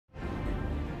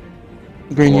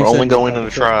Green, We're you only said going into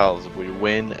trials if we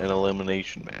win an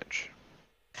elimination match.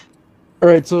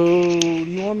 Alright, so do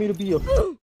you want me to be a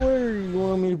or you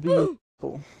want me to be a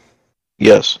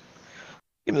Yes.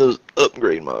 Give me those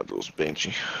upgrade modules,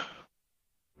 Banshee.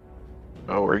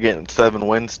 Oh, we're getting 7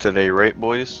 wins today, right,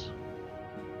 boys?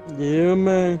 Yeah,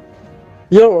 man.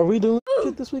 Yo, are we doing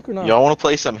shit this week or not? Y'all want to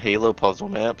play some Halo puzzle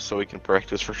maps so we can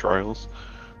practice for trials?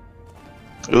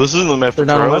 This isn't the map for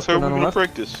trials. How are we going to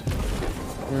practice?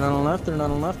 They're not on left, they're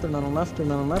not on left, they're not on left, they're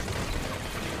not on left.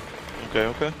 Okay,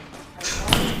 okay.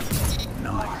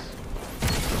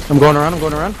 Nice. I'm going around, I'm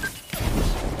going around.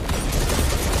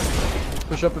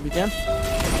 Push up if you can.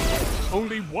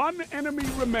 Only one enemy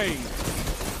remains.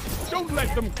 Don't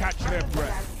let them catch their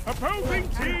breath. Opposing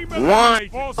team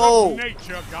eliminate. Force of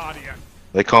nature, Guardian.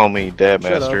 They call me Dad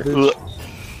Master.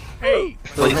 Hey,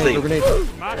 play safe.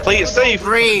 Play it safe.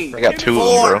 Green. I got 2 of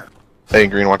them, bro. Hey,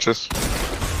 Green, watch this.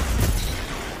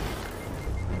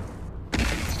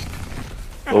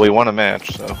 Well, we won a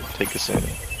match, so take us in.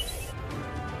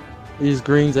 He's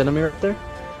Green's enemy right there?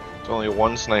 It's only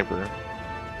 1 sniper.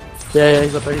 Yeah,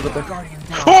 he's up there, he's up there.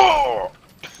 Oh!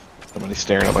 Somebody's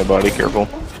staring at my body, careful.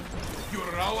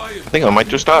 I think I might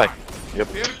just die. Yep.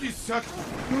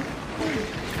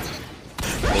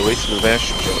 They wasted a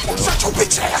dash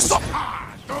shot,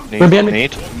 bro.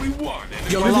 Nate.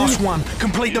 You're the last one.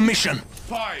 Complete the mission.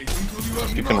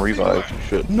 You can revive. You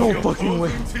should. No fucking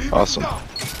way. Awesome.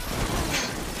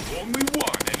 only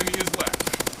one enemy is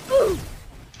left.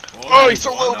 Oh, he's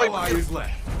so low, baby.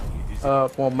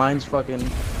 Well, mine's fucking...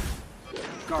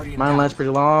 Mine lasts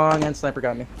pretty long, and Sniper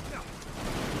got me.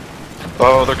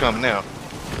 Oh, they're coming now.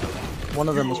 One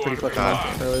of them was pretty fucking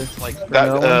long earlier. Like,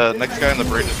 that, next guy on the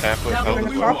bridge is halfway. Oh.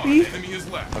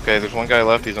 Okay, there's 1 guy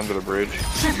left, he's under the bridge.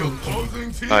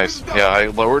 Nice. Yeah, I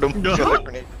lowered him.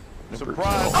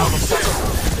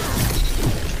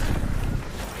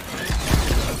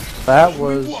 That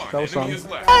was something.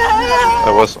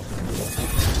 That was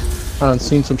I've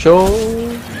seen some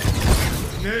shows.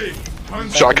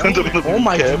 shotguns him in the Oh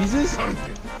my cab. Jesus!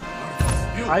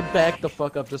 I backed the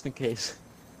fuck up just in case.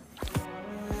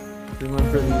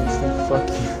 Remember the instant fuck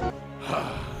you.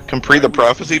 Complete the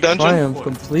prophecy dungeon? Triumph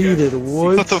completed,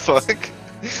 what? What the fuck?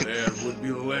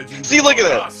 See, look at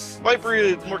that! Viper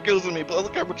had more kills than me, but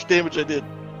look how much damage I did.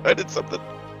 I did something.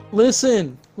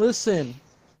 Listen!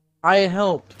 I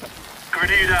helped.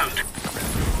 Grenade out.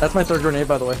 That's my 3rd grenade,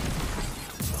 by the way.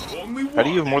 How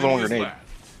do you have more than 1 grenade?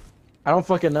 I don't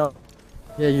fucking know.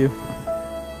 Yeah, you.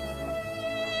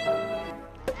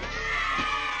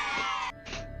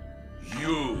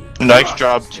 Nice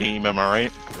job, team, am I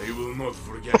right? They will not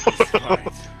forget this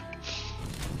fight.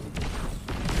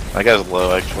 That guy's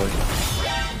low, actually.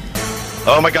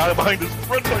 Oh my god, behind us!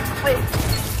 Run, run!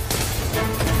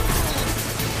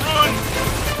 Run!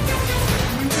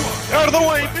 Out of the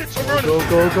way, bitch! I'm running!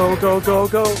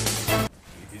 Go.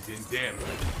 It is in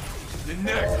damage. The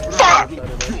next Fuck!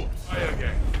 try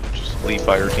again. Just leave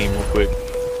fire team real quick.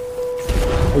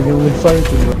 We're gonna leave fire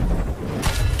team.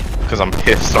 Because I'm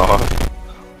pissed off.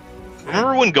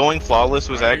 Remember when going flawless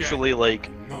was actually, like,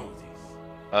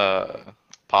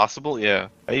 possible? Yeah.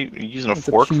 Are you using a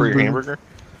fork for your hamburger?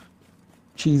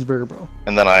 Cheeseburger, bro.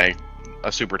 And then I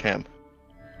supered him.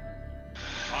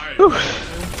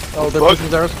 Oh, they're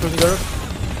pushing arrows,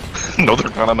 No, they're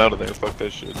not. I'm out of there. Fuck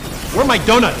that shit. Where are my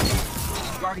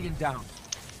donuts? Guardian down.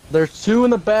 There's 2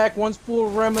 in the back, one's full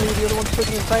of remedy, the other one's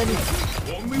pushing inside me.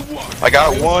 I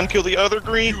got 1, kill the other,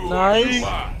 Green. Nice.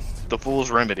 The fool's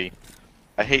remedy.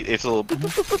 I hate it's a little.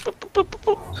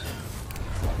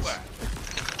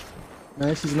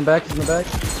 Nice, he's in the back,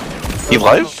 He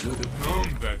lives?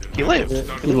 He lived.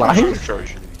 He lied?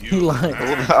 Charge. He lied.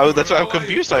 Oh, that's how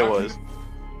confused I was.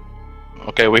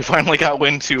 Okay, we finally got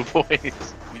win 2,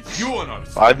 boys.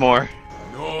 5 more.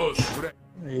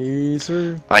 Hey,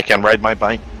 sir. I can ride my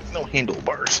bike with no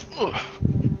handlebars. Ugh.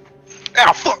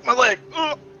 Ow, fuck my leg.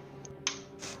 Ugh.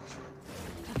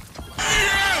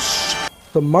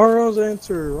 Tomorrow's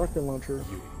answer, rocket launcher.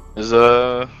 Is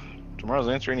tomorrow's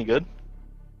answer any good?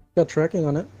 Got tracking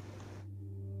on it.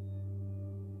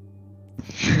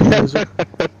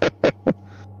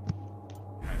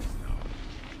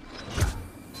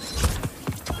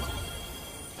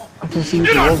 I can see you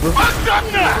over.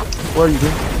 Where are you,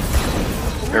 dude?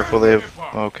 Careful, they have.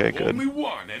 Okay, good.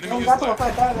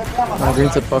 Oh, Green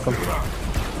said fuck him.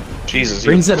 Jesus,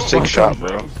 Green you said 6 fuck shot,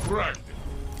 him. bro.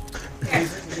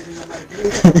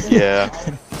 Yeah.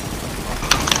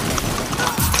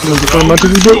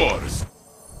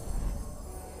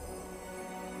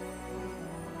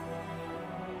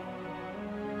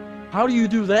 How do you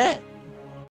do that?